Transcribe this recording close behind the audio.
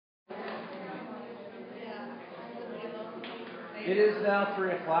It is now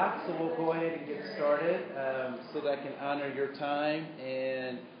 3 o'clock, so we'll go ahead and get started so that I can honor your time,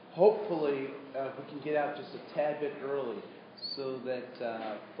 and hopefully we can get out just a tad bit early so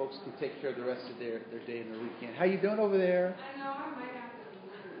that folks can take care of the rest of their day and their weekend. How you doing over there? I know, I might have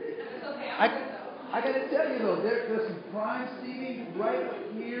to. It's okay, I got to tell you though, there's some prime seating right up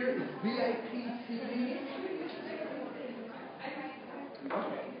here. It's VIP seating.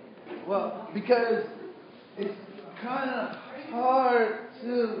 Okay. Well, because it's kind of hard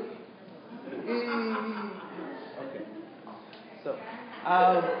to eat. Okay. So,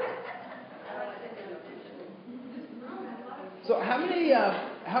 how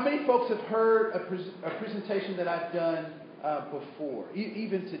many folks have heard a presentation that I've done before,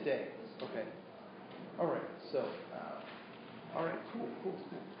 even today? Okay. All right. So, all right. Cool.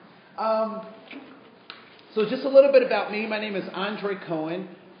 So just a little bit about me. My name is Koen.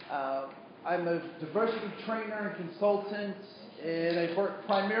 I'm a diversity trainer and consultant, and I work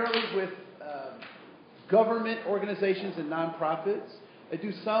primarily with government organizations and nonprofits. I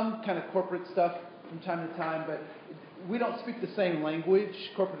do some kind of corporate stuff from time to time, but we don't speak the same language,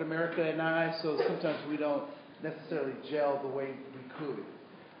 corporate America and I, so sometimes we don't necessarily gel the way we could.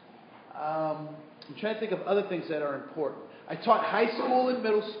 I'm trying to think of other things that are important. I taught high school and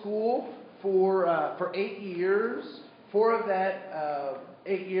middle school for 8 years. 4 of that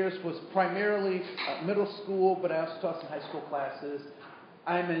 8 years was primarily middle school, but I also taught some high school classes.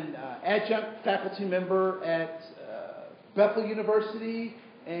 I'm an adjunct faculty member at Bethel University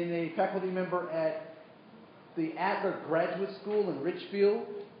and a faculty member at the Adler Graduate School in Richfield,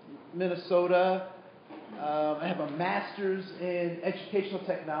 Minnesota. I have a master's in educational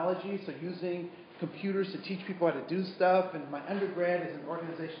technology, so using computers to teach people how to do stuff, and my undergrad is in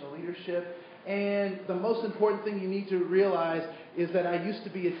organizational leadership. And the most important thing you need to realize is that I used to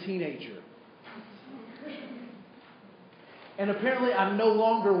be a teenager. And apparently I'm no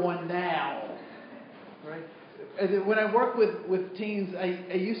longer one now. Right? And when I work with teens,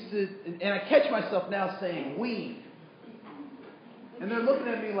 I used to, and I catch myself now saying we. And they're looking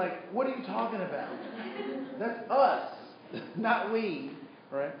at me like, what are you talking about? That's us, not we.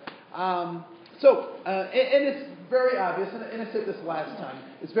 Right? And it's very obvious, and I said this last time,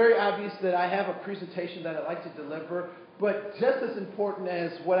 it's very obvious that I have a presentation that I'd like to deliver, but just as important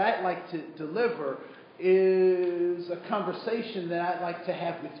as what I'd like to deliver is a conversation that I'd like to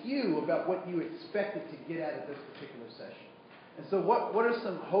have with you about what you expected to get out of this particular session. And so what are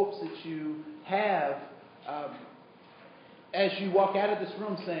some hopes that you have as you walk out of this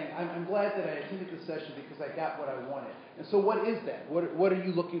room saying, I'm glad that I attended this session because I got what I wanted. And so what is that? What are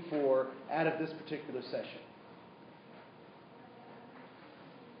you looking for out of this particular session?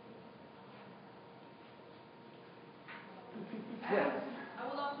 Yeah.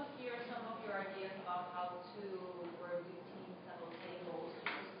 I would love to hear some of your ideas about how to work with teams that will set goals.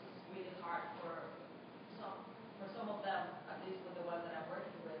 It's really hard for some of them, at least with the ones that I'm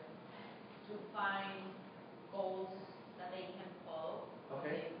working with, to find goals that they can follow.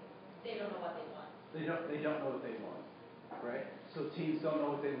 Okay. They don't know what they want. They don't know what they want, right? So teams don't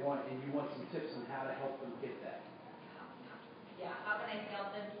know what they want, and you want some tips on how to help them get that. Yeah. How can I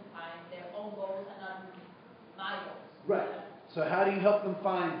help them to find their own goals and not my goals? Right. So how do you help them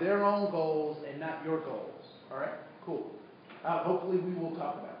find their own goals and not your goals? All right. Cool. Hopefully we will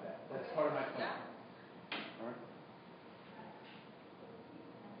talk about that. That's part of my plan. Yeah. All right.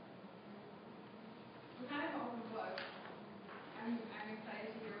 I'm kind of an open book. I'm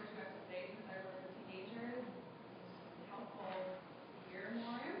excited to hear what you have to say since I work with teenagers. It's helpful to hear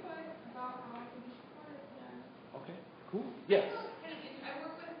more input about how I can be supportive of them. Okay. Cool. Yes. I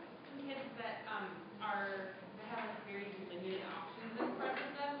work with some kids that have very limited options in front of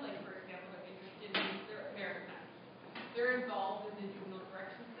them. Like, for example, they're interested in American. They're involved in the juvenile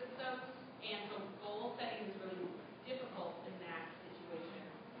correction system, and so goal setting is really difficult in that situation.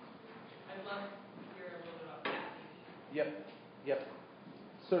 I'd love to hear a little bit about that. Yep.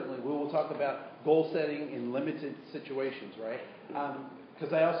 Certainly. We will talk about goal setting in limited situations, right?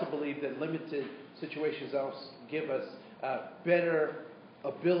 Because I also believe that limited situations also give us better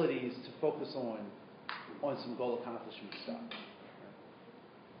abilities to focus on some goal accomplishment stuff.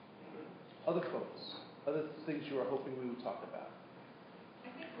 Other folks, other things you are hoping we would talk about. I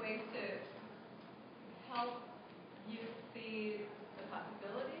think ways to help youth see the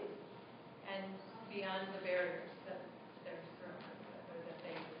possibilities and beyond the barriers that they're surrounded with or that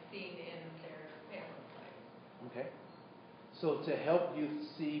they've seen in their family life. Okay. So to help youth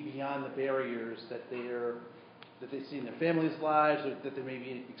see beyond the barriers that they see in their families' lives or that they may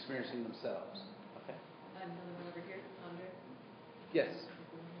be experiencing themselves. Okay. Another one over here, Andre. Yes.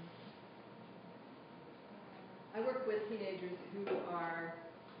 I work with teenagers who are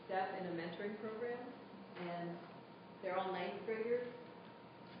deaf in a mentoring program, and they're all ninth graders.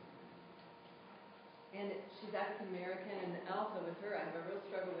 And she's African American, and also with her, I have a real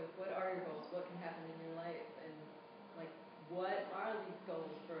struggle with what are your goals, what can happen in your life, and like, what are these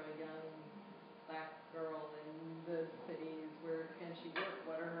goals for a young black girl in the cities? Where can she work?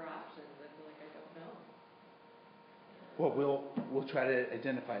 What are her options? I feel like I don't know. Well, we'll try to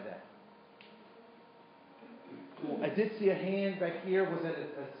identify that. Cool. I did see a hand back here. Was that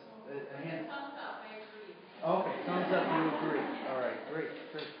a hand? Thumbs up, I agree. Okay, thumbs up, you agree. All right,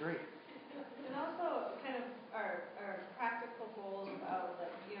 great. And also kind of our practical goals about, like,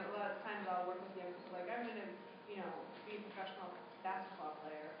 a lot of times I'll work with young people, like, I'm going to, be a professional basketball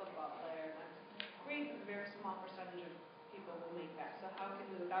player, football player, and that's great, but a very small percentage of people will make that. So how can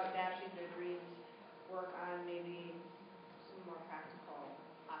we, without dashing their dreams, work on maybe some more practical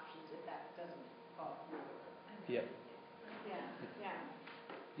options if that doesn't fall through? Yep.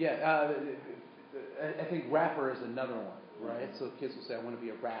 Yeah. I think rapper is another one, right? So kids will say, I want to be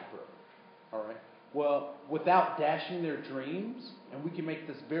a rapper. All right. Well, without dashing their dreams, and we can make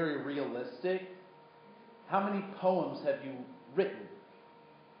this very realistic, how many poems have you written?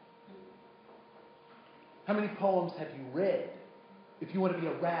 How many poems have you read? If you want to be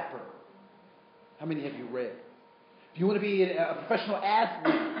a rapper, how many have you read? If you want to be a professional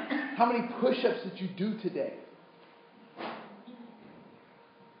athlete, how many push-ups did you do today?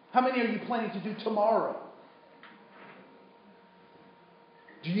 How many are you planning to do tomorrow?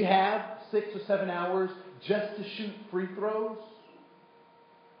 Do you have 6 or 7 hours just to shoot free throws?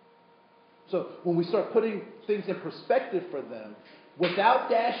 So when we start putting things in perspective for them, without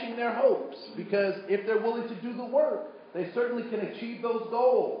dashing their hopes, because if they're willing to do the work, they certainly can achieve those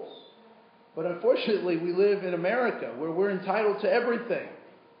goals. But unfortunately, we live in America where we're entitled to everything.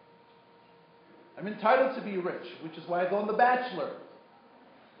 I'm entitled to be rich, which is why I go on The Bachelor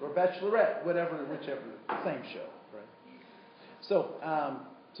or Bachelorette, whichever, same show, right? So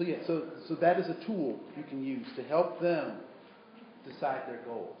that is a tool you can use to help them decide their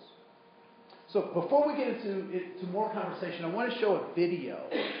goals. So before we get into more conversation, I want to show a video,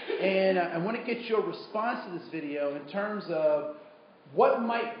 and I want to get your response to this video in terms of what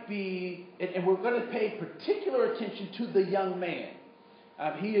might be, and we're going to pay particular attention to the young man.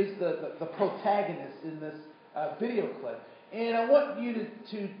 He is the protagonist in this video clip, and I want you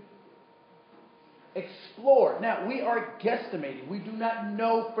to explore. Now, we are guesstimating. We do not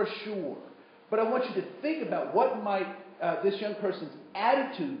know for sure. But I want you to think about what might this young person's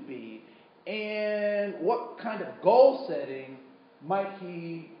attitude be, and what kind of goal setting might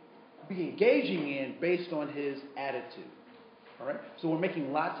he be engaging in based on his attitude. All right? So we're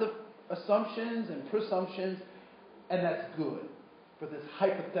making lots of assumptions and presumptions, and that's good for this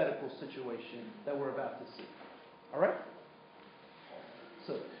hypothetical situation that we're about to see. All right?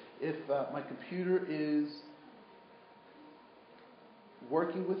 So if my computer is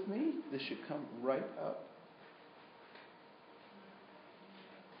working with me, this should come right up.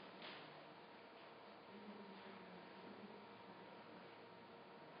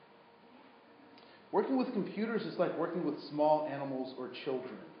 Working with computers is like working with small animals or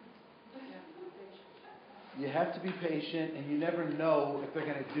children. You have to be patient, and you never know if they're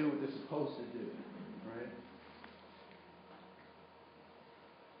going to do what they're supposed to do. Right?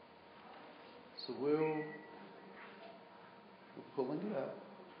 So we're pulling it up.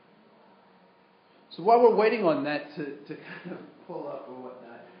 So while we're waiting on that to kind of pull up or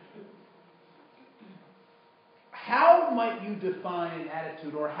whatnot, how might you define an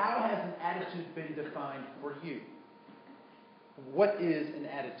attitude, or how has an attitude been defined for you? What is an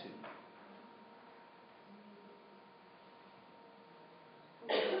attitude?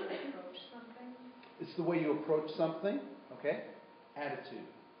 Approach something. It's the way you approach something. Okay? Attitude.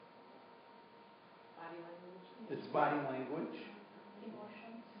 Body language. It's body language.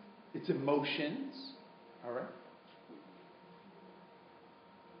 Emotions. It's emotions. All right?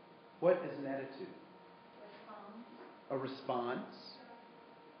 What is an attitude? A response.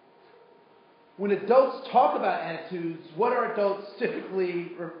 When adults talk about attitudes, what are adults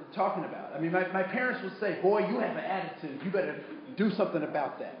typically talking about? I mean, my parents would say, boy, you have an attitude. You better do something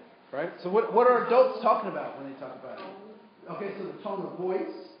about that. Right? So what are adults talking about when they talk about it? Okay, so the tone of voice.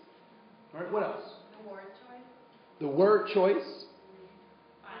 All right, what else? The word choice. The word choice.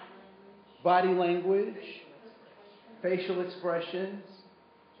 Body language. Body language. Facial expressions.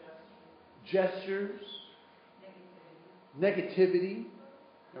 Gestures. Negativity.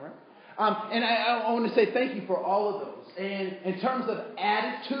 All right? And I want to say thank you for all of those. And in terms of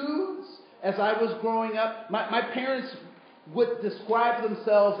attitudes, as I was growing up, my parents would describe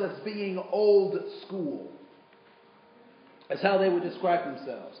themselves as being old school. That's how they would describe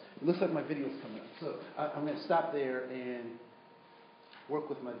themselves. It looks like my video's coming up. So I'm going to stop there and work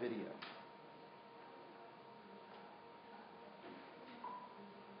with my video.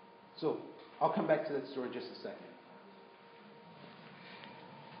 So I'll come back to that story in just a second.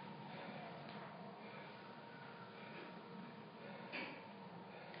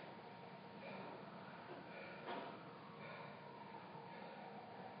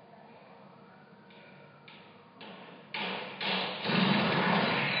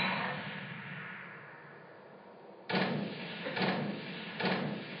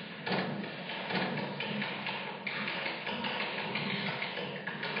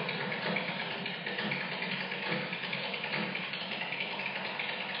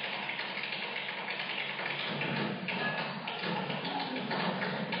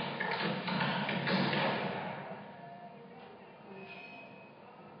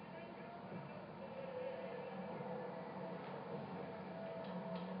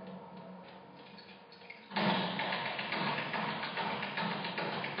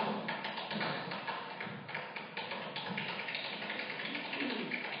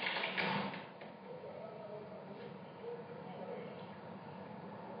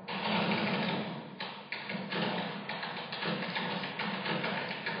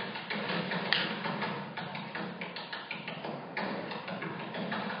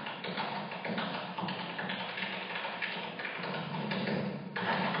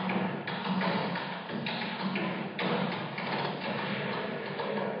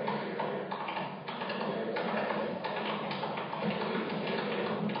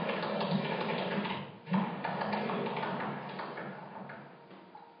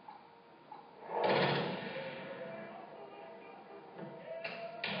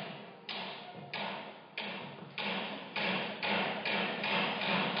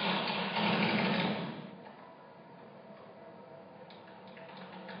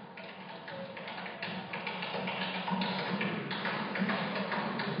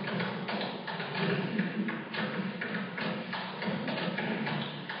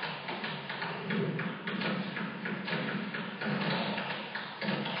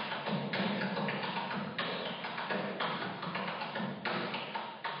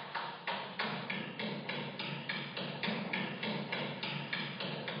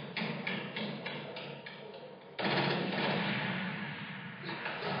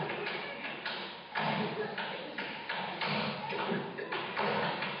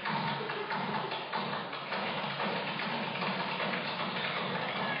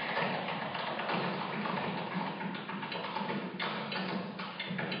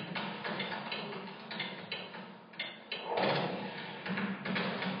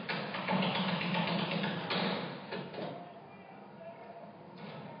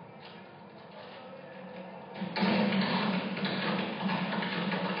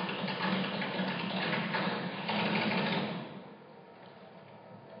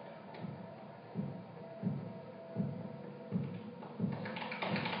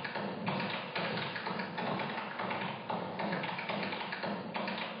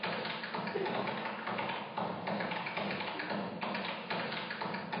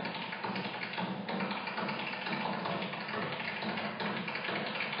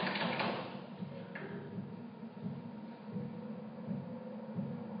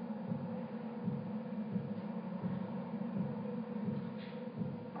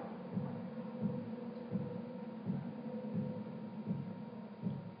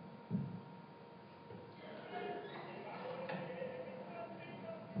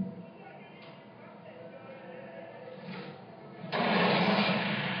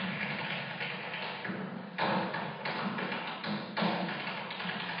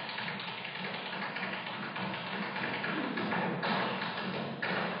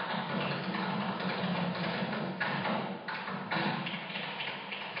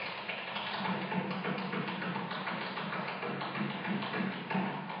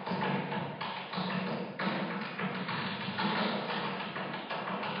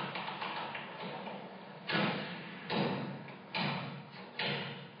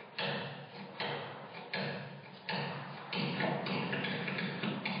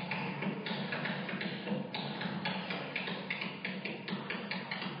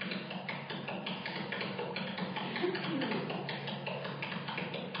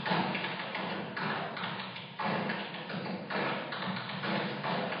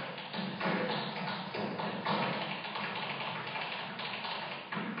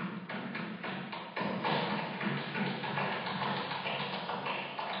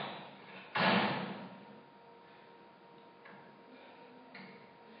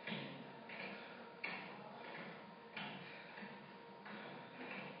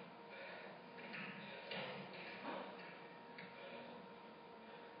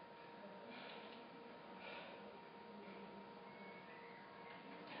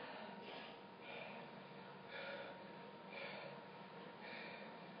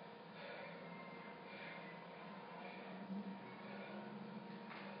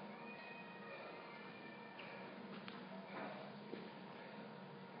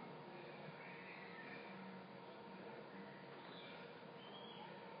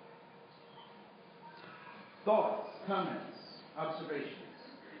 Thoughts, comments, observations?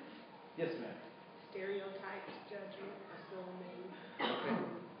 Yes, ma'am. Stereotypes, judging, assuming. Okay.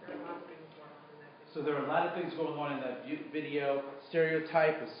 There are a lot of things going on in that video. So there are a lot of things going on in that video.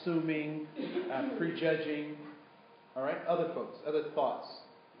 Stereotype, assuming, prejudging. All right. Other folks, other thoughts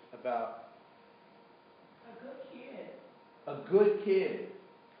about A good kid. a good kid.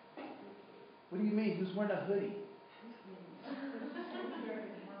 What do you mean? Who's wearing a hoodie?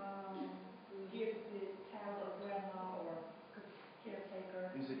 Gifted, talented grandma or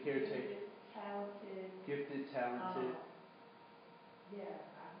caretaker. He's a caretaker. Talented. Gifted, talented. Yeah, I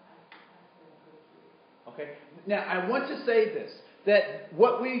said a good kid. Okay. Now I want to say this: that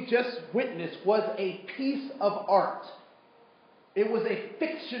what we just witnessed was a piece of art. It was a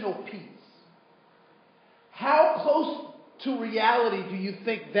fictional piece. How close to reality do you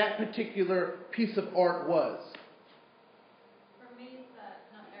think that particular piece of art was? For me, it's that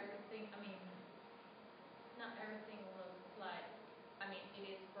not everything looks like,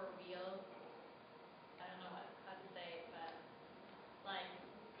 it is for real. I don't know how to say it, but like,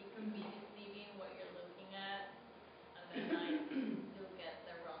 it can be deceiving what you're looking at, and then like, you'll get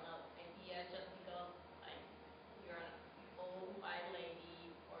the wrong idea just because like, you're an old white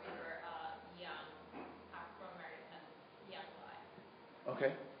lady or you're a young Afro-American young guy.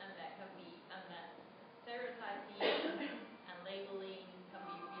 Okay. And that stereotyping and labeling can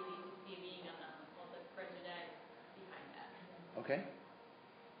be really deceiving, and all the prejudice behind that. Okay.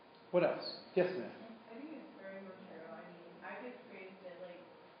 What else? Yes, ma'am. I think it's very material. I experienced it like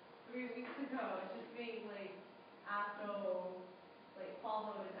 3 weeks ago. Just being like asked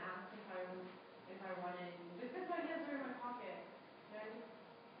called out and asked if I wanted, just because my hands were in my pocket. And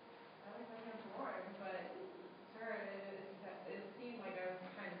I like my hands warm, but sure, it seemed like I was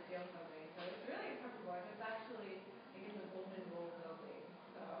trying to steal something. So it's really uncomfortable. And it's actually like in the Golden Rule building.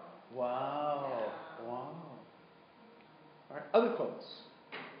 So. Wow. Yeah. Wow. All right. Other folks.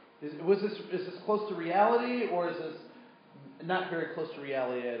 Is this close to reality, or is this not very close to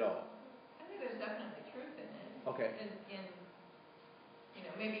reality at all? I think there's definitely truth in it. Okay. In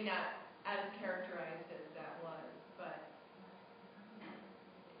maybe not as characterized as that was, but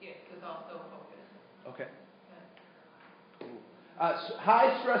it was also focused. Okay.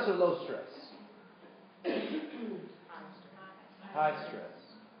 High stress or low stress? High stress.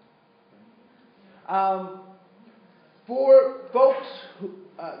 For folks who,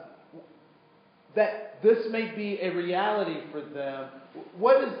 that this may be a reality for them,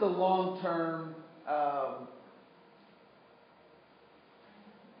 what is the long-term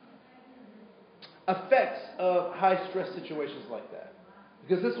effects of high-stress situations like that?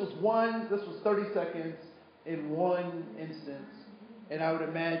 Because this was 30 seconds in one instance, and I would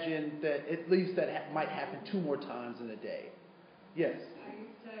imagine that at least that might happen 2 more times in a day. Yes? I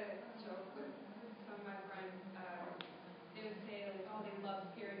used to joke with some of my friends, they would say, like, oh, they love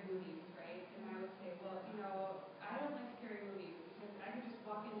scary movies, right? And I would say, well, I don't like scary movies because I could just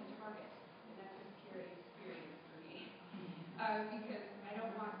walk into Target, and that's a scary experience for me. Because I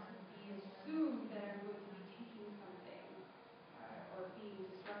don't want to be assumed that I'm going to be taking something, or being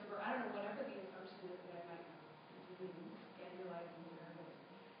destructive, or I don't know, whatever the assumption is that I might be doing, scandalizing or nervous.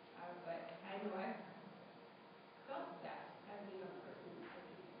 But I know I've felt that as a young person, I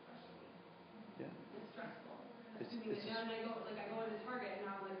think especially. Yeah. It's stressful. It's Now I go into Target and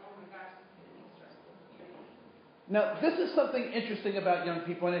now I'm like, oh my gosh, this is going to be a stressful experience. Now, this is something interesting about young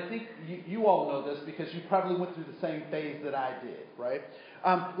people, and I think you all know this because you probably went through the same phase that I did, right?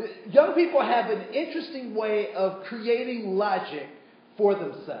 Young people have an interesting way of creating logic for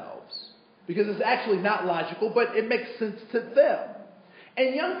themselves because it's actually not logical, but it makes sense to them.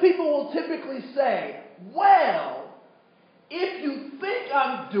 And young people will typically say, well, if you think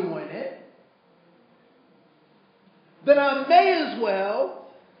I'm doing it, then I may as well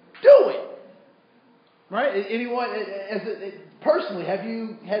do it. Right? Anyone, personally, have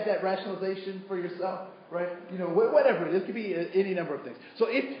you had that rationalization for yourself? Right? Whatever it is. It could be any number of things. So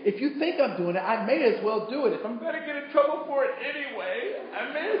if you think I'm doing it, I may as well do it. If I'm going to get in trouble for it anyway,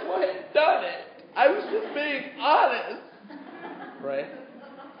 I may as well have done it. I was just being honest. Right?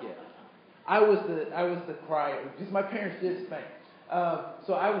 Yeah. I was the crier because my parents did spank.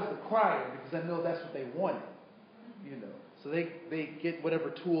 So I was the crier because I know that's what they wanted. So they get whatever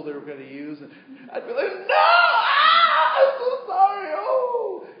tool they were going to use, and I'd be like, no, I'm so sorry,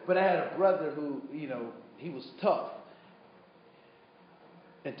 oh. But I had a brother who, he was tough.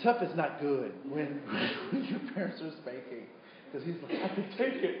 And tough is not good when your parents are spanking. Because he's like, I can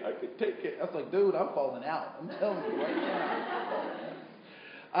take it. I was like, dude, I'm falling out. I'm telling you right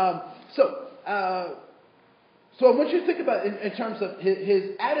now. So I want you to think about in terms of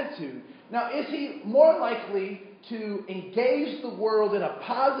his attitude. Now, is he more likely to engage the world in a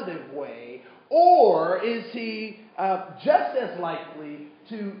positive way, or is he just as likely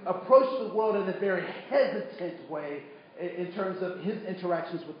to approach the world in a very hesitant way in terms of his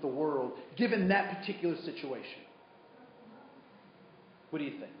interactions with the world, given that particular situation? What do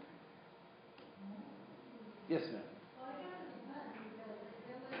you think? Yes, ma'am.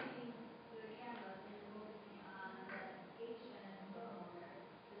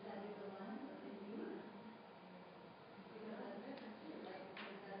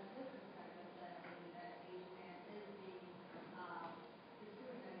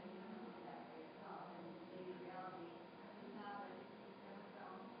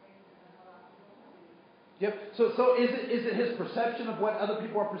 Yep. So is it his perception of what other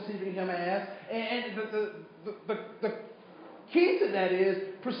people are perceiving him as? And the key to that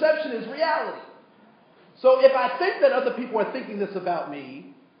is perception is reality. So if I think that other people are thinking this about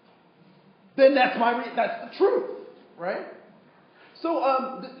me, then that's the truth, right?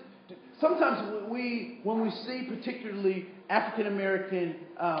 So sometimes when we see particularly African American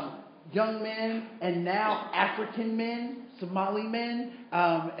young men and now African men, Somali men,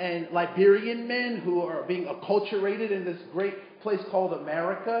 and Liberian men who are being acculturated in this great place called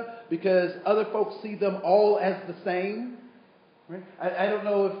America because other folks see them all as the same. Right? I don't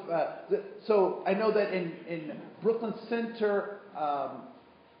know if... so I know that in Brooklyn Center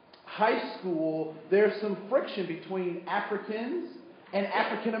High School, there's some friction between Africans and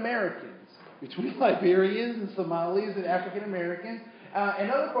African Americans, between Liberians and Somalis and African Americans.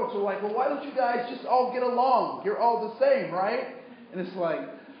 And other folks are like, well, why don't you guys just all get along? You're all the same, right? And it's like,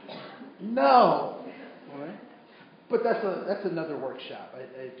 no. Right? But that's another workshop.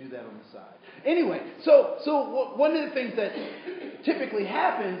 I do that on the side. Anyway, so one of the things that typically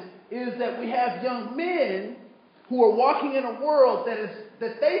happens is that we have young men who are walking in a world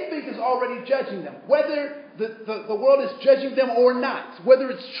that they think is already judging them, whether the world is judging them or not, whether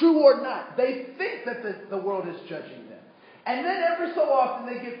it's true or not. They think that the world is judging them. And then every so often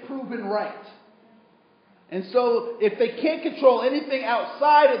they get proven right. And so if they can't control anything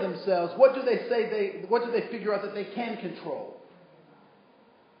outside of themselves, what do they say? What do they figure out that they can control?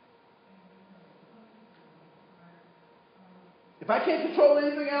 If I can't control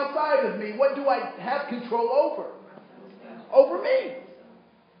anything outside of me, what do I have control over? Over me.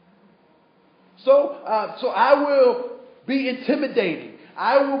 So I will be intimidating.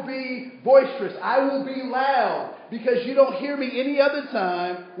 I will be boisterous. I will be loud. Because you don't hear me any other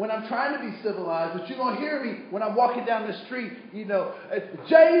time when I'm trying to be civilized, but you're going to hear me when I'm walking down the street, Jay-Z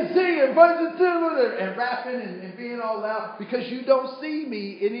and and rapping and being all loud, because you don't see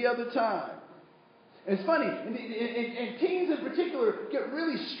me any other time. And it's funny, and teens in particular get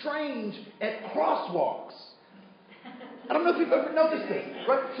really strange at crosswalks. I don't know if you've ever noticed this,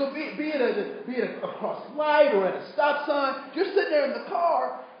 right? So be it a cross light or at a stop sign, you're sitting there in the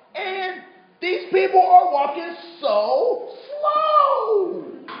car, and these people are walking so slow,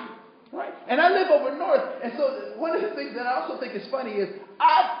 right? And I live over north, and so one of the things that I also think is funny is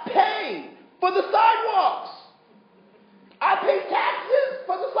I pay for the sidewalks. I pay taxes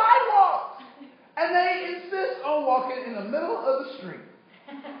for the sidewalks. And they insist on walking in the middle of the street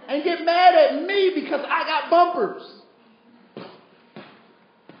and get mad at me because I got bumpers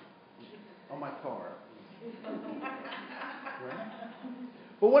on my car. Right?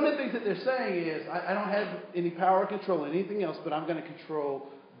 But one of the things that they're saying is, I don't have any power or control or anything else, but I'm going to control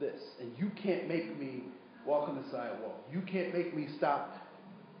this. And you can't make me walk on the sidewalk. You can't make me stop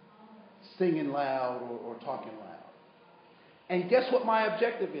singing loud or talking loud. And guess what my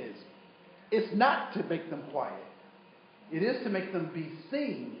objective is? It's not to make them quiet. It is to make them be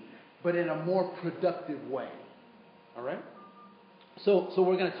seen, but in a more productive way. All right? So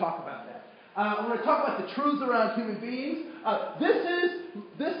we're going to talk about that. We're going to talk about the truths around human beings.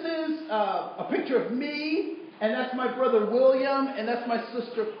 This is a picture of me, and that's my brother William, and that's my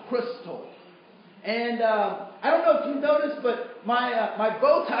sister Crystal. And I don't know if you noticed, but my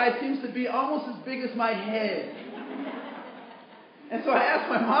bow tie seems to be almost as big as my head. And so I asked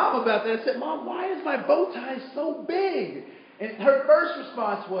my mom about that. I said, Mom, why is my bow tie so big? And her first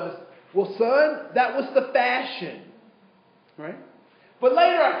response was, well, son, that was the fashion. Right? But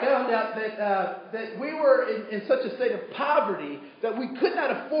later I found out that we were in such a state of poverty that we could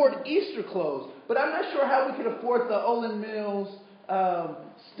not afford Easter clothes. But I'm not sure how we could afford the Olin Mills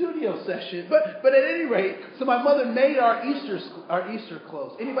studio session. But at any rate, so my mother made our Easter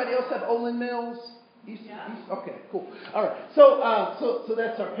clothes. Anybody else have Olin Mills? Easter? Okay, cool. All right. So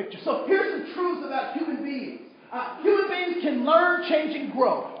that's our picture. So here's some truths about human beings. Human beings can learn, change, and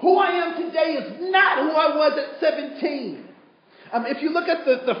grow. Who I am today is not who I was at 17. If you look at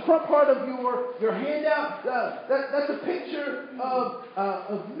the front part of your handout, that's a picture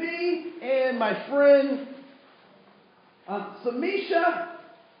of me and my friend Samisha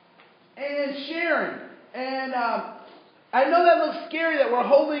and Sharon. And I know that looks scary that we're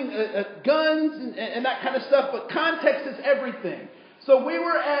holding guns and that kind of stuff, but context is everything. So we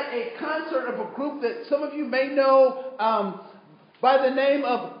were at a concert of a group that some of you may know by the name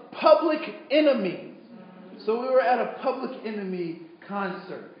of Public Enemy. So we were at a Public Enemy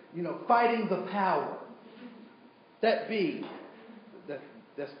concert, fighting the power. That's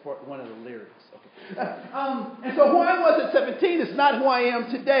one of the lyrics. Okay. And so who I was at 17 is not who I am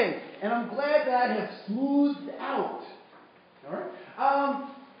today. And I'm glad that I have smoothed out. All right?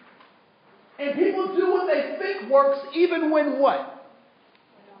 And people do what they think works even when what?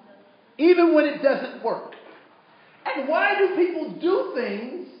 Even when it doesn't work. And why do people do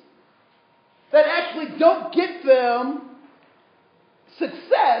things that actually don't get them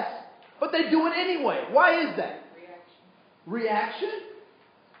success, but they do it anyway? Why is that? Reaction?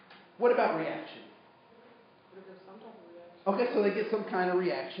 What about reaction? Okay, so they get some kind of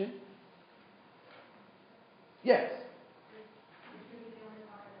reaction. Yes.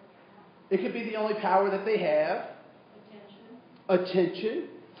 It could be the only power that they have. Attention.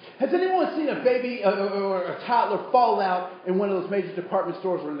 Has anyone seen a baby or a toddler fall out in one of those major department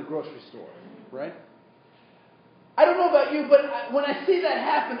stores or in the grocery store? Right? I don't know about you, but when I see that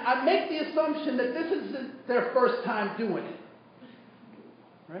happen, I make the assumption that this isn't their first time doing it.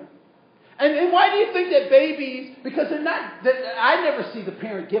 Right? And why do you think that babies, because they're not, I never see the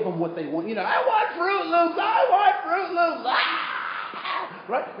parent give them what they want. I want Fruit Loops, ah!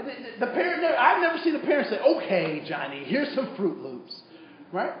 Right? The parent, I've never seen a parent say, okay, Johnny, here's some Fruit Loops.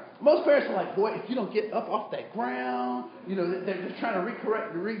 Right? Most parents are like, boy, if you don't get up off that ground, they're just trying to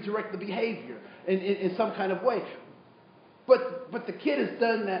redirect the behavior in some kind of way. But the kid has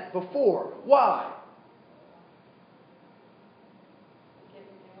done that before. Why?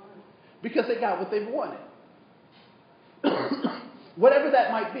 Because they got what they wanted. Whatever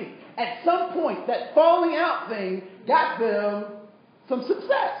that might be. At some point, that falling out thing got them some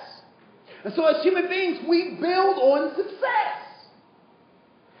success. And so as human beings, we build on success.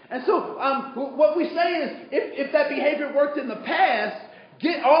 And so what we say is, if that behavior worked in the past,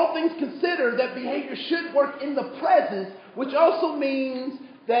 get all things considered, that behavior should work in the present, which also means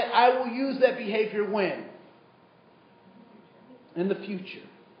that I will use that behavior when? In the future.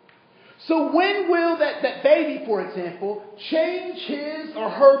 So when will that baby, for example, change his or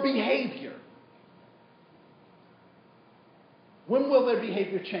her behavior? When will their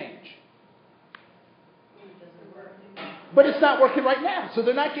behavior change? But it's not working right now. So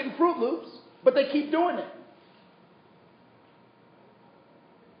they're not getting Fruit Loops, but they keep doing it.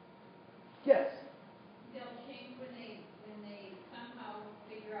 Yes? They'll change when they somehow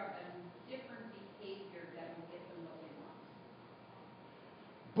figure out a different behavior that will get them what they want.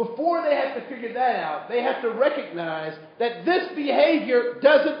 Before they have to figure that out, they have to recognize that this behavior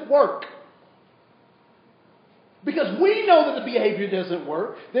doesn't work. Because we know that the behavior doesn't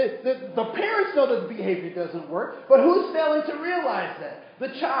work. The parents know that the behavior doesn't work. But who's failing to realize that? The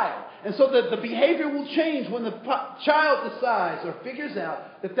child. And so the behavior will change when the child decides or figures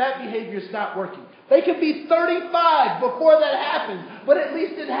out that behavior is not working. They can be 35 before that happens, but at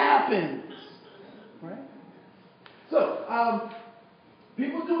least it happens. Right? So,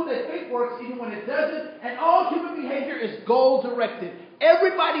 people do what they think works even when it doesn't. And all human behavior is goal-directed.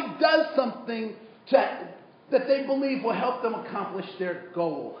 Everybody does something that they believe will help them accomplish their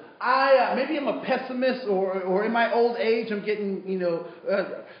goal. Maybe I'm a pessimist, or in my old age I'm getting,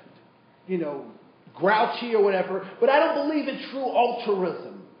 grouchy or whatever. But I don't believe in true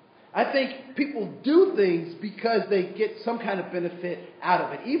altruism. I think people do things because they get some kind of benefit out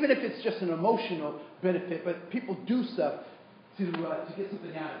of it, even if it's just an emotional benefit. But people do stuff to get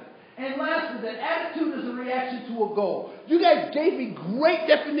something out of it. And lastly, that attitude is a reaction to a goal. You guys gave me great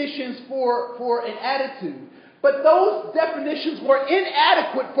definitions for an attitude. But those definitions were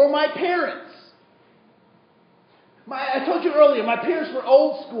inadequate for my parents. I told you earlier, my parents were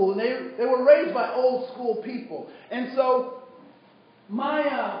old school, and they were raised by old school people. And so my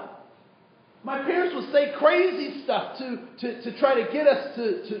parents would say crazy stuff to try to get us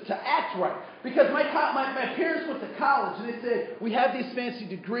to act right. Because my parents went to college, and they said, we have these fancy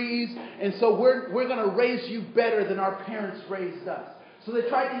degrees, and so we're going to raise you better than our parents raised us. So they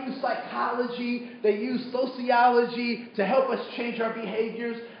tried to use psychology, they used sociology to help us change our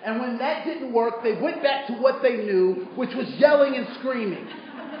behaviors. And when that didn't work, they went back to what they knew, which was yelling and screaming.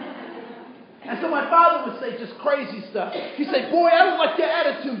 And so my father would say just crazy stuff. He'd say, boy, I don't like your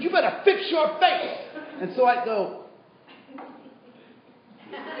attitude. You better fix your face. And so I'd go,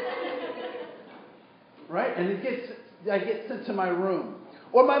 right? And I get sent to my room.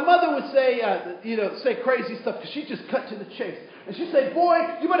 Or my mother would say, say crazy stuff because she just cut to the chase. And she'd say, boy,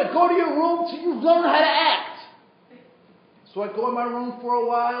 you better go to your room till you learn how to act. So I'd go in my room for a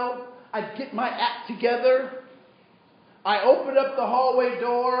while. I'd get my act together. I opened up the hallway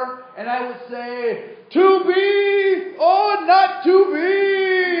door and I would say, to be or not to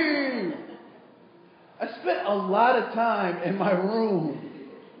be. I spent a lot of time in my room.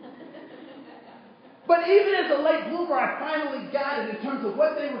 But even as a late bloomer, I finally got it in terms of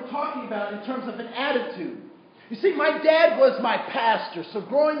what they were talking about in terms of an attitude. You see, my dad was my pastor, so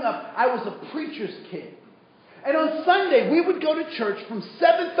growing up, I was a preacher's kid. And on Sunday, we would go to church from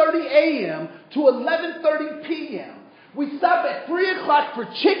 7:30 a.m. to 11:30 p.m. We stop at 3 o'clock for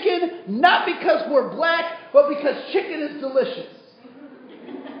chicken, not because we're black, but because chicken is delicious.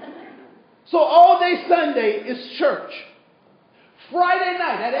 So all day Sunday is church. Friday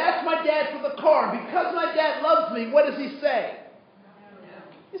night, I'd ask my dad for the car. And because my dad loves me, what does he say?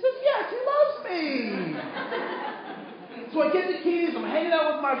 He says, yes, he loves me. So I get the keys. I'm hanging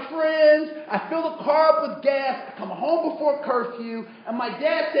out with my friends. I fill the car up with gas. I come home before curfew. And my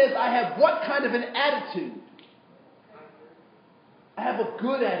dad says I have what kind of an attitude? I have a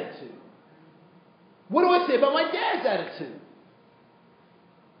good attitude. What do I say about my dad's attitude?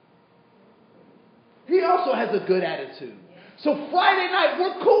 He also has a good attitude. So Friday night,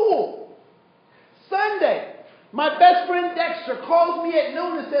 we're cool. Sunday, my best friend Dexter calls me at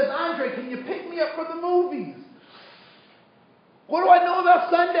noon and says, Andre, can you pick me up for the movies? What do I know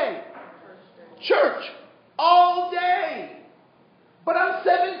about Sunday? Church. All day. But I'm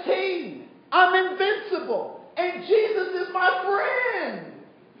 17. I'm invincible. And Jesus is my friend.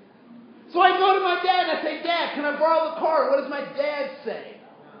 So I go to my dad and I say, Dad, can I borrow the car? What does my dad say?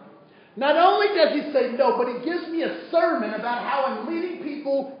 Not only does he say no, but he gives me a sermon about how I'm leading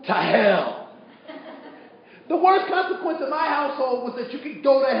people to hell. The worst consequence of my household was that you could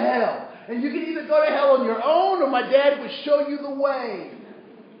go to hell. And you could either go to hell on your own or my dad would show you the way.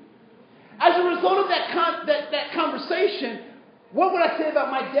 As a result of that conversation, what would I say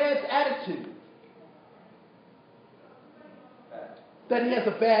about my dad's attitude? That he has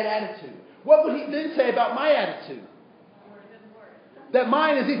a bad attitude. What would he then say about my attitude? That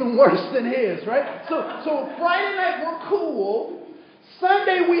mine is even worse than his, right? So Friday night we're cool.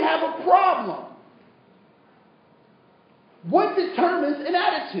 Sunday we have a problem. What determines an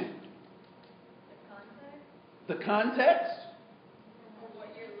attitude? The context.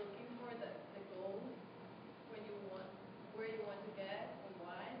 What you're looking for, the goal, where you want to get, and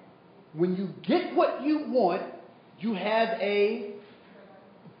why. When you get what you want, you have a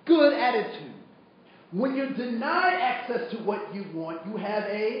good attitude. When you're denied access to what you want, you have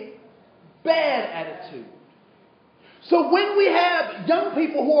a bad attitude. So when we have young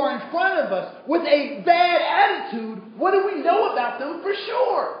people who are in front of us with a bad attitude, what do we know about them for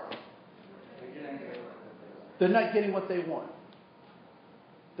sure? They're not getting what they want.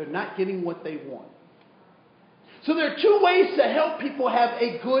 They're not getting what they want. So there are two ways to help people have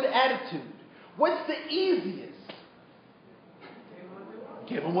a good attitude. What's the easiest?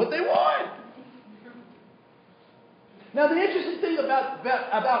 Give them what they want. Now, the interesting thing about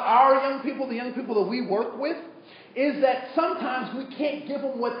our young people, the young people that we work with, is that sometimes we can't give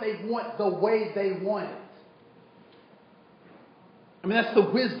them what they want the way they want it. I mean, that's the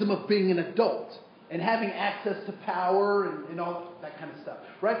wisdom of being an adult and having access to power and all that kind of stuff,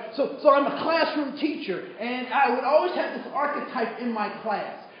 right? So I'm a classroom teacher, and I would always have this archetype in my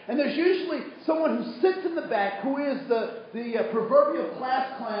class. And there's usually someone who sits in the back who is the proverbial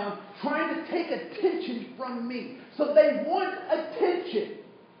class clown trying to take attention from me. So they want attention.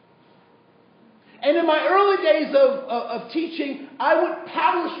 And in my early days of teaching, I would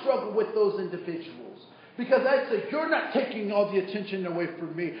power struggle with those individuals. Because I'd say, you're not taking all the attention away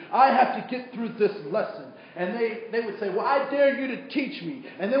from me. I have to get through this lesson. And they would say, well, I dare you to teach me.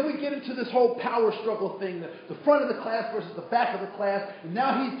 And then we get into this whole power struggle thing, the front of the class versus the back of the class. And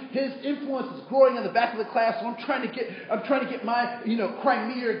now his influence is growing in the back of the class. So I'm trying to get my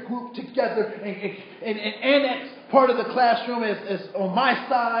Crimea group together and annex part of the classroom as on my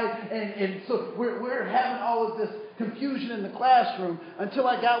side. And so we're having all of this confusion in the classroom until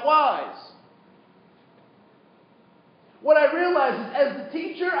I got wise. What I realized is, as the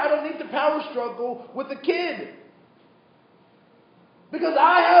teacher, I don't need to power struggle with the kid. Because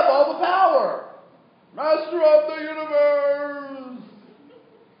I have all the power. Master of the universe.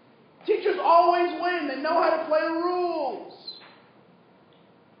 Teachers always win. They know how to play the rules.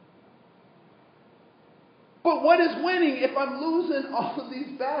 But what is winning if I'm losing all of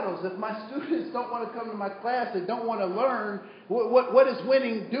these battles? If my students don't want to come to my class, they don't want to learn, what is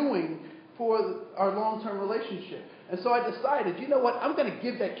winning doing? for our long-term relationship. And so I decided, you know what? I'm going to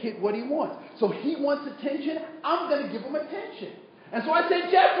give that kid what he wants. So he wants attention. I'm going to give him attention. And so I said,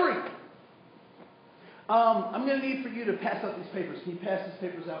 Jeffrey, I'm going to need for you to pass out these papers. Can you pass these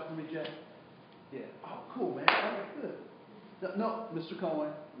papers out for me, Jeff? Yeah. Oh, cool, man. All right, good. No, Mr.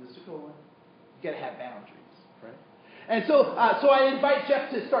 Koen. You got to have boundaries, right? And so I invite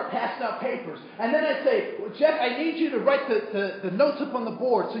Jeff to start passing out papers. And then I say, well, Jeff, I need you to write the notes up on the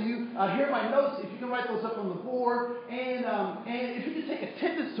board. So you hear my notes. If you can write those up on the board. And if you can take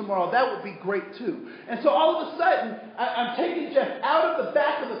attendance tomorrow, that would be great too. And so all of a sudden, I'm taking Jeff out of the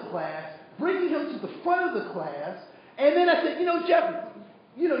back of the class, bringing him to the front of the class. And then I said, Jeff,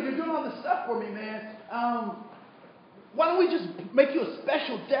 you're doing all this stuff for me, man. Why don't we just make you a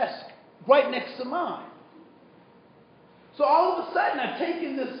special desk right next to mine? So all of a sudden, I've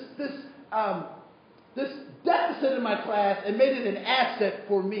taken this deficit in my class and made it an asset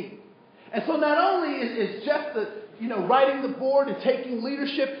for me. And so not only is Jeff writing the board and taking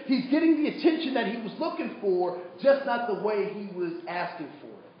leadership, he's getting the attention that he was looking for, just not the way he was asking for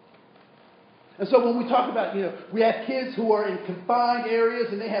it. And so when we talk about, we have kids who are in confined areas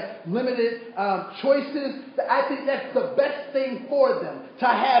and they have limited choices, I think that's the best thing for them, to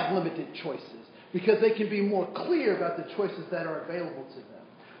have limited choices, because they can be more clear about the choices that are available to them.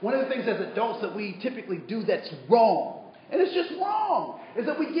 One of the things as adults that we typically do that's wrong, and it's just wrong, is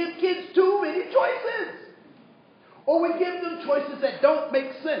that we give kids too many choices. Or we give them choices that don't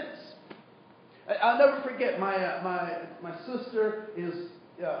make sense. I'll never forget, my sister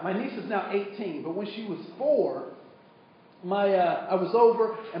my niece is now 18, but when she was 4, I was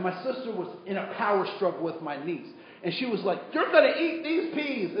over, and my sister was in a power struggle with my niece. And she was like, "You're going to eat these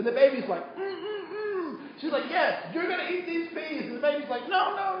peas." And the baby's like, She's like, "Yes, you're going to eat these peas." And the baby's like,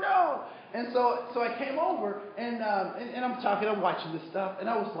 "No, no, no." And so I came over, and I'm watching this stuff, and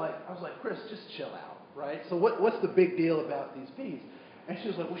I was like, "Chris, just chill out, right? So what's the big deal about these peas?" And she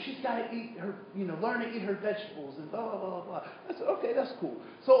was like, "Well, she's got to eat her, learn to eat her vegetables and blah, blah, blah, blah." I said, "Okay, that's cool."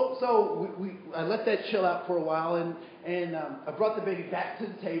 So I let that chill out for a while, and I brought the baby back to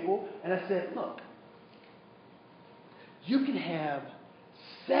the table, and I said, "Look, you can have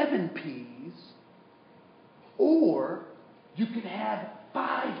 7 peas, or you can have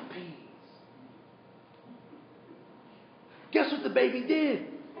 5 peas." Guess what the baby did?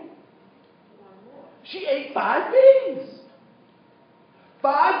 She ate 5 peas.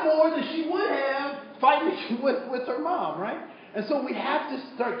 5 more than she would have fighting with her mom, right? And so we have to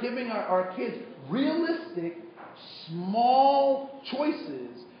start giving our kids realistic, small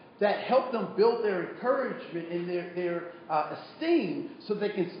choices that help them build their encouragement and their esteem, so they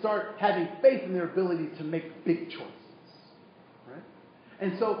can start having faith in their ability to make big choices, right?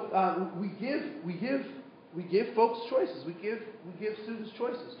 And so we give folks choices. We give students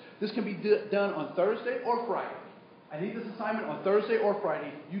choices. This can be done on Thursday or Friday. I need this assignment on Thursday or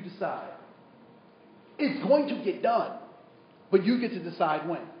Friday. You decide. It's going to get done, but you get to decide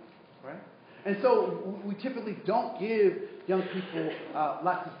when, right? And so we typically don't give young people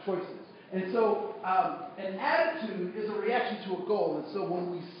lots of choices. And so an attitude is a reaction to a goal. And so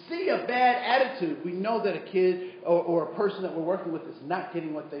when we see a bad attitude, we know that a kid or a person that we're working with is not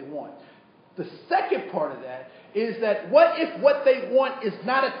getting what they want. The second part of that is that what if what they want is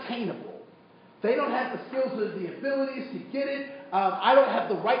not attainable? They don't have the skills or the abilities to get it. I don't have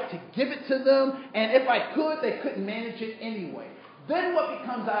the right to give it to them. And if I could, they couldn't manage it anyway. Then what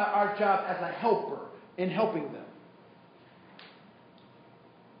becomes our job as a helper in helping them?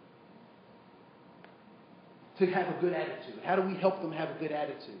 To have a good attitude. How do we help them have a good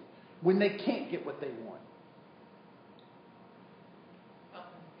attitude when they can't get what they want?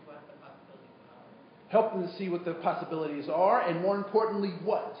 Help them to see what the possibilities are, and more importantly,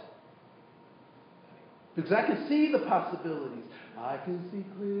 what? Because I can see the possibilities. I can see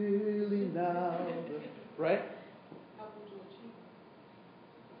clearly now. Right?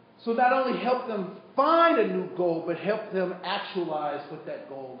 So not only help them find a new goal, but help them actualize what that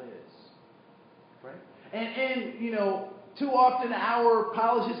goal is. Right? And too often our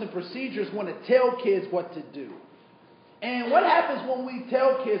policies and procedures want to tell kids what to do. And what happens when we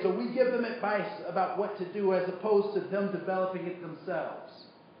tell kids or we give them advice about what to do as opposed to them developing it themselves?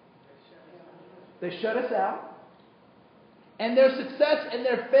 They shut us out. And their success and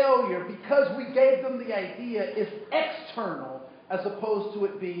their failure, because we gave them the idea, is external as opposed to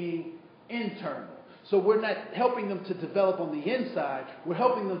it being internal. So we're not helping them to develop on the inside. We're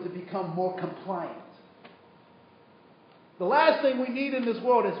helping them to become more compliant. The last thing we need in this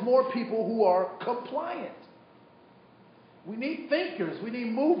world is more people who are compliant. We need thinkers. We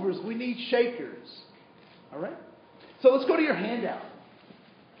need movers. We need shakers. All right? So let's go to your handout.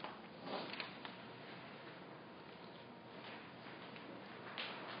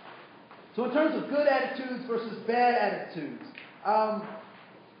 So in terms of good attitudes versus bad attitudes.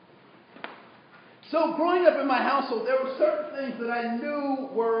 So growing up in my household, there were certain things that I knew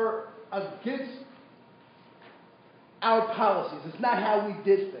were against our policies. It's not how we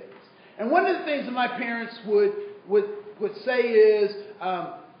did things. And one of the things that my parents would say is,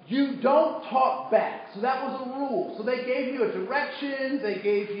 you don't talk back. So that was a rule. So they gave you a direction, they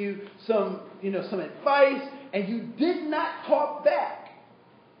gave you some advice, and you did not talk back.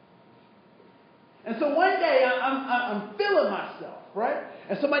 And so one day I'm feeling myself, right?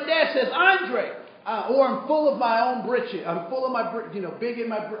 And so my dad says, Andre, or I'm full of my own britches. I'm full of my, big in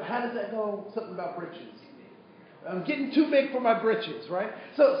my, how does that go? Something about britches. I'm getting too big for my britches, right?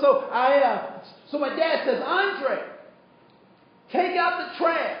 So my dad says, Andre, take out the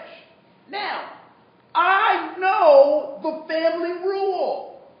trash. Now, I know the family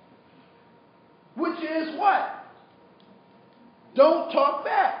rule, which is what? Don't talk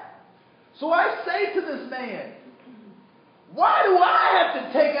back. So I say to this man, why do I have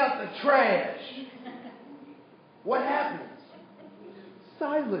to take out the trash? What happens?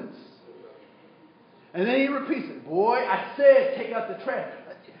 Silence. And then he repeats it. Boy, I said take out the trash.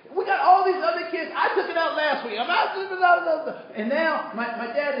 We got all these other kids. I took it out last week. And now my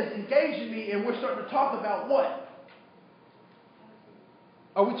dad is engaging me and we're starting to talk about what?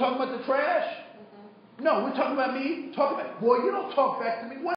 Are we talking about the trash? No, we're talking about me. Boy, you don't talk back to me. What